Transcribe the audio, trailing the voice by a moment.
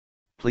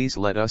Please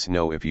let us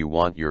know if you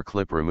want your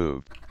clip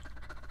removed.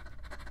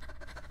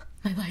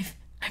 My life.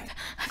 I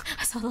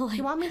saw the light.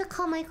 You want me to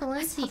call Michael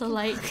and see? I saw the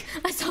light.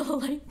 I saw the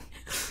light.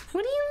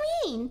 What do you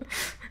mean?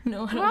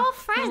 No, I don't. We're all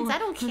friends. I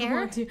don't care. I don't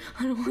want to.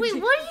 I don't want Wait, to.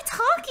 what are you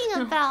talking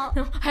about?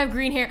 No, I have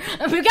green hair.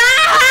 Oh my god!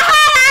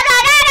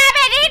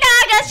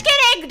 Just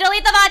kidding!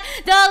 Delete the bot!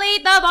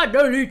 Delete the bot!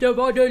 Delete the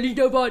bot! Delete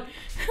the bot!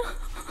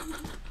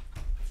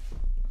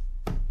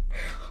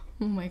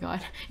 Oh my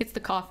god. It's the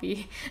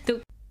coffee.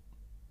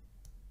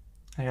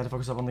 I gotta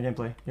focus up on the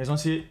gameplay. You guys wanna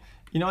see?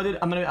 You know what, dude?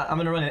 I'm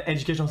gonna run an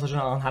educational session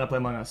on how to play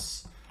Among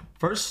Us.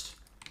 First.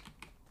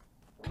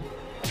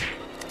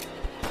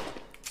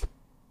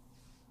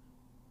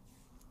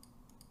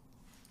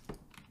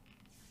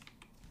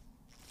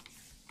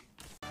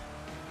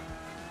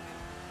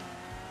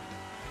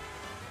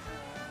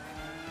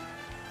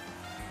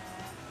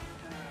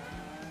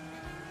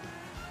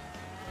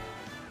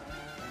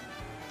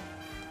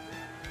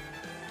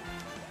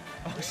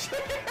 Oh shit!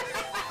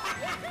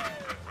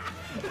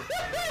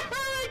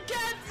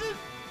 Cat!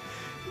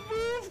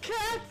 Move,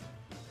 cat!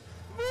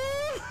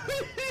 Move!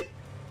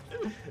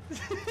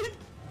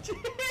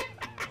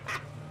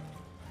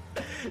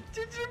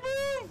 Did you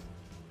move?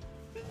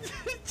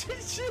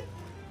 Did you?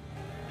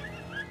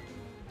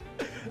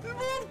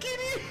 Move,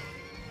 kitty!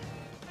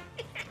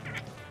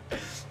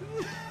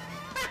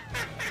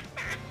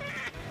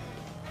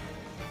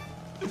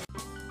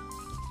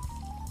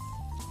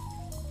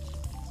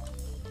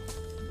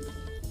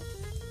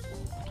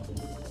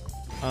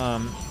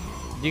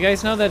 Do you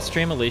guys know that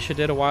stream Alicia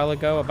did a while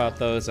ago about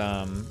those,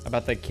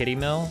 about the kitty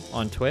mill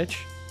on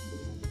Twitch?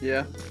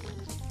 Yeah.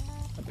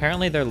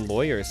 Apparently their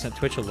lawyer sent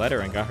Twitch a letter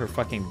and got her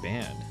fucking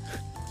banned.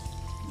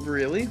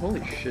 Really?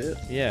 Holy shit.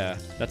 Yeah,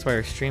 that's why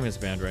her stream is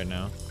banned right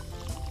now.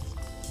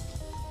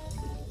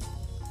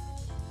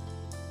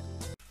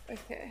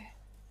 Okay.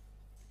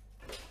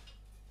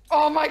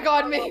 Oh my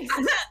god, Mix!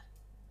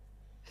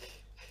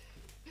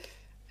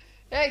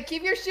 Hey,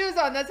 keep your shoes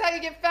on. That's how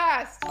you get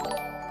fast.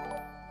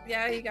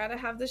 Yeah, you gotta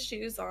have the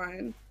shoes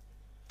on.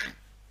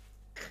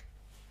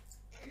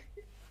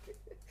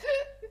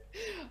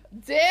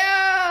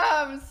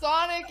 Damn!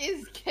 Sonic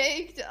is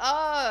caked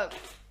up.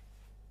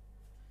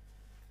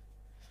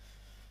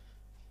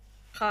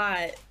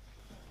 Hot.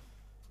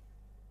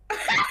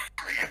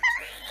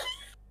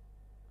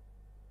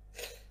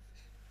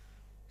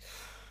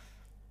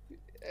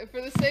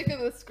 For the sake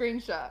of the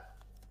screenshot.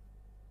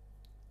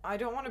 I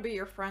don't want to be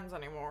your friends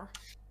anymore.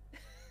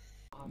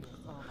 Oh my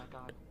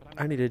god.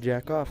 I need to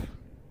jack off.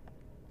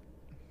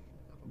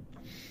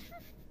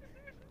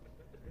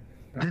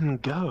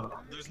 Didn't go.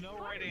 There's no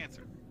right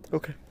answer.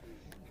 Okay.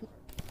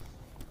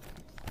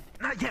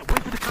 Not yet.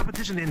 Wait for the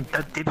competition and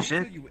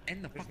dipshit. You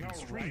end the fucking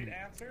stream. Right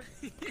answer?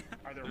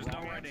 Are there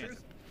wrong answers?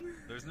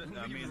 There's no.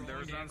 I mean,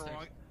 there's not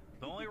wrong.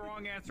 The only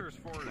wrong answer is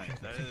Fortnite.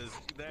 That is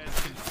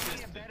consistent.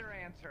 Only a better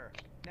answer.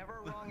 Never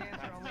a wrong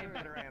answer. Only a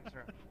better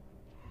answer.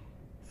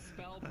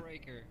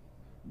 Spellbreaker.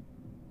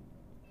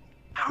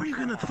 How are you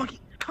gonna fucking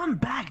come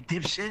back,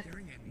 dipshit?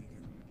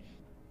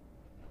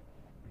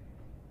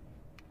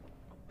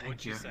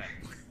 Thank you.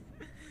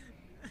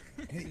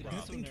 Hey,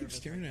 that thing keeps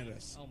staring at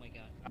us. Oh my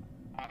god.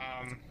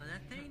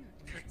 That thing?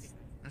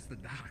 That's the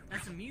dog.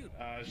 That's a mute.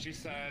 She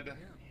said.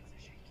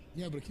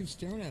 Yeah, but it keeps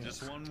staring at us.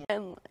 Just one more.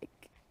 And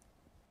like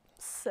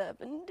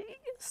 70,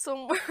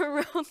 somewhere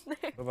around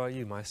there. What about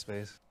you,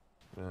 MySpace?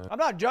 I'm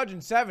not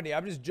judging 70.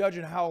 I'm just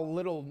judging how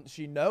little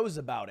she knows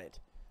about it.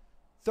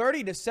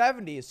 30 to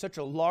 70 is such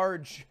a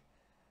large,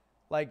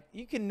 like,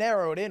 you can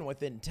narrow it in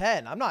within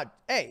 10. I'm not,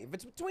 hey, if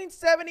it's between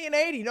 70 and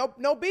 80,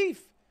 no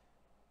beef.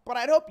 But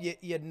I'd hope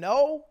you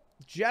know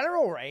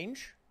general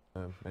range.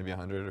 Maybe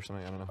 100 or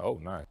something, I don't know. Oh,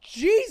 nice.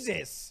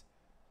 Jesus!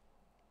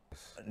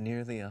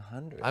 Nearly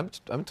 100.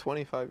 I'm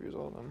 25 years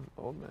old. I'm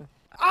old, man.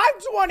 I'm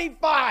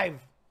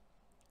 25!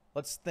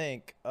 Let's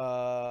think.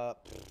 Yeah.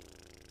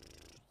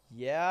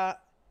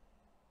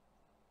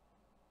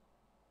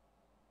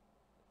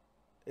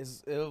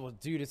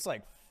 Dude, it's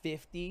like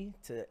 50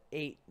 to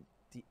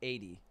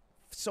 80.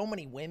 So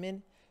many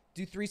women.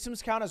 Do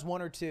threesomes count as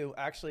 1 or 2?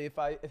 Actually, if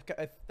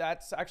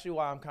that's actually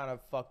why I'm kind of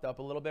fucked up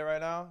a little bit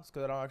right now. It's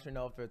because I don't actually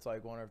know if it's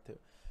like 1 or 2,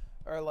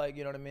 or like,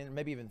 you know what I mean?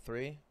 Maybe even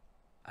 3.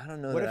 I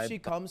don't know. What if she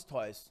comes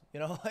twice? You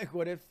know, like,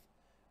 what if,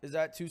 is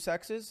that 2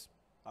 sexes?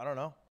 I don't know.